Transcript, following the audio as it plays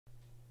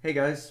Hey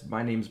guys,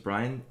 my name's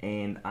Brian,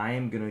 and I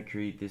am going to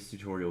create this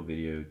tutorial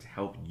video to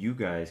help you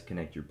guys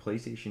connect your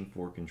PlayStation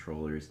 4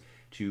 controllers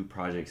to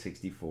Project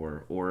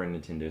 64 or a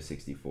Nintendo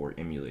 64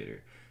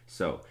 emulator.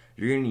 So,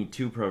 you're going to need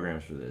two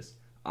programs for this.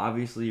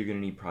 Obviously, you're going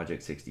to need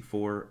Project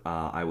 64.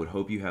 I would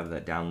hope you have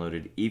that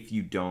downloaded. If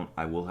you don't,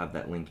 I will have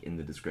that link in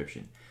the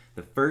description.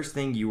 The first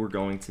thing you are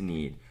going to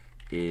need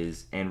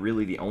is, and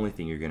really the only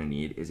thing you're going to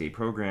need, is a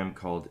program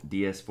called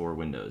DS4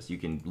 Windows. You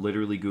can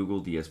literally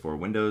Google DS4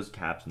 Windows,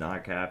 caps,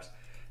 not caps.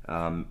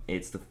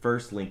 It's the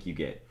first link you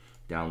get.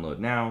 Download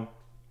now.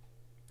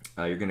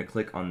 You're going to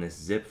click on this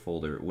zip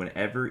folder.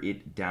 Whenever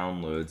it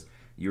downloads,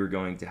 you're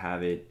going to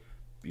have it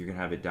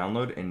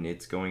download, and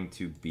it's going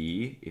to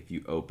be, if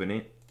you open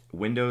it,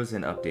 Windows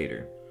and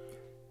Updater.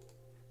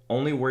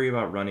 Only worry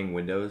about running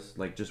Windows,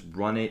 like just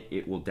run it,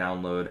 it will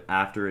download.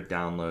 After it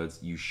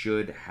downloads, you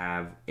should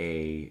have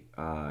a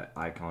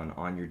icon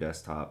on your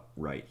desktop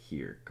right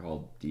here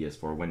called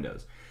DS4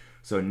 Windows.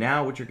 So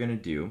now what you're going to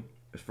do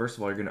is, first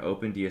of all, you're going to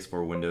open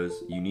DS4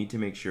 Windows. You need to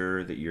make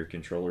sure that your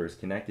controller is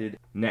connected.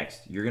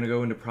 Next, you're going to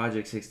go into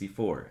Project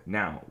 64.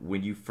 Now,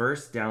 when you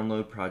first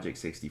download Project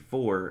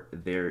 64,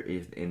 there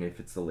is, and if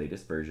it's the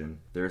latest version,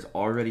 there's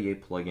already a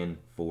plugin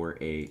for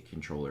a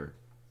controller.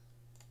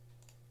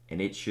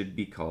 And it should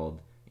be called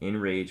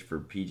Enrage for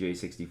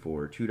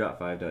PJ64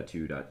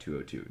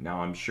 2.5.2.202.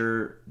 Now, I'm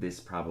sure this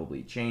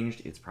probably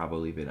changed. It's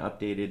probably been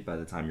updated by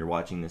the time you're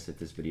watching this, if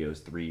this video is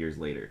 3 years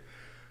later.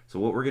 So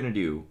what we're going to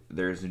do,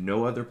 there's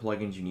no other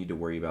plugins you need to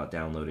worry about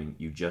downloading.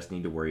 You just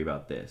need to worry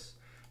about this.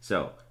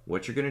 So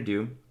what you're going to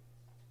do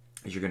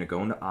is you're going to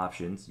go into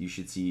options. You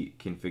should see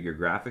configure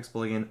graphics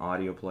plugin,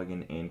 audio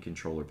plugin, and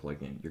controller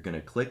plugin. You're going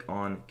to click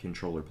on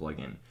controller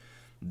plugin.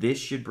 This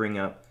should bring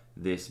up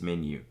this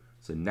menu.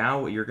 So now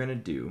what you're going to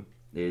do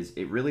is,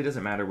 it really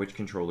doesn't matter which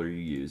controller you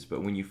use,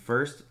 but when you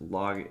first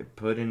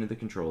put into the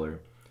controller,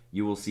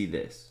 you will see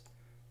this.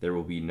 There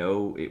will be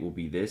it will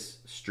be this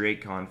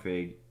straight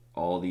config,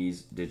 all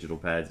these digital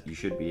pads. You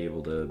should be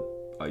able to,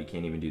 oh, you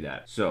can't even do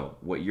that. So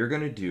what you're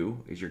going to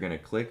do is you're going to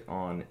click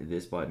on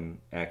this button,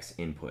 X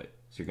input.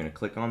 So you're going to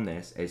click on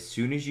this. As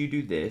soon as you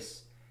do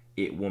this,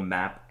 it will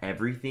map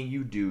everything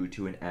you do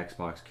to an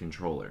Xbox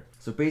controller.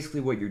 So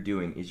basically what you're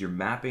doing is you're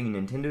mapping a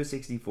Nintendo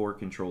 64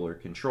 controller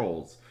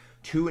controls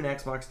to an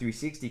Xbox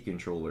 360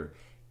 controller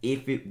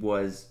if it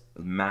was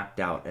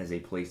mapped out as a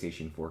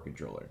PlayStation 4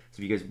 controller.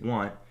 So if you guys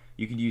want,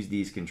 you can use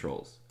these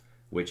controls,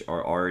 which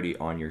are already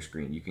on your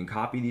screen. You can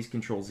copy these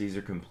controls. These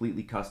are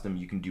completely custom.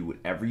 You can do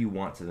whatever you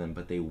want to them,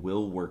 but they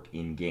will work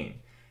in-game.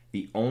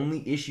 The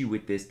only issue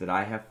with this that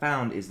I have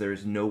found is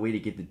there's no way to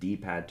get the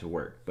D-pad to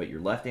work, but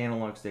your left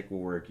analog stick will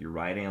work, your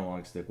right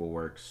analog stick will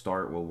work,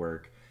 start will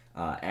work,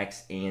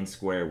 X and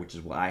square, which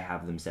is what I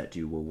have them set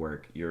to, will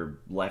work. Your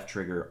left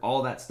trigger,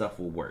 all that stuff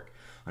will work.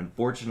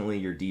 Unfortunately,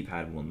 your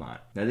D-pad will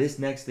not. Now this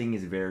next thing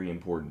is very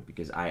important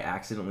because I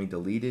accidentally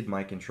deleted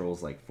my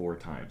controls like 4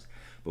 times.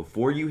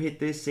 Before you hit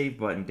this save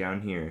button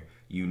down here,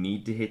 you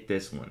need to hit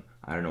this one.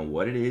 I don't know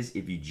what it is.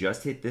 If you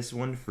just hit this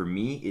one, for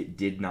me, it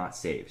did not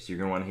save. So you're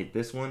going to want to hit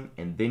this one,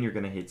 and then you're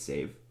going to hit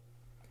save.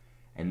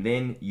 And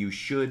then you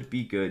should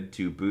be good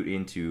to boot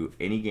into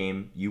any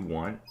game you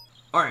want.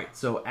 Alright,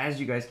 so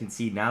as you guys can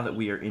see, now that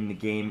we are in the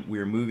game, we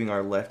are moving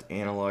our left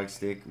analog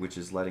stick, which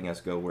is letting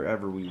us go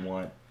wherever we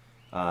want.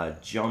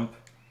 Jump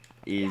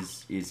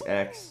is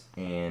X,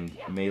 and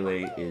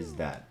melee is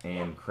that,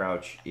 and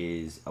crouch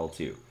is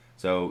L2.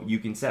 So you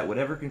can set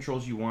whatever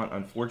controls you want.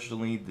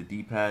 Unfortunately, the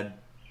D-pad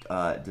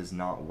does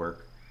not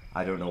work.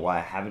 I don't know why.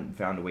 I haven't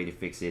found a way to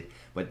fix it,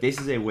 but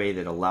this is a way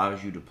that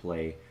allows you to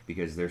play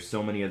because there's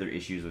so many other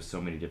issues with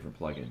so many different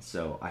plugins.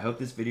 So I hope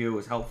this video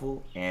was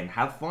helpful, and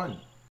have fun.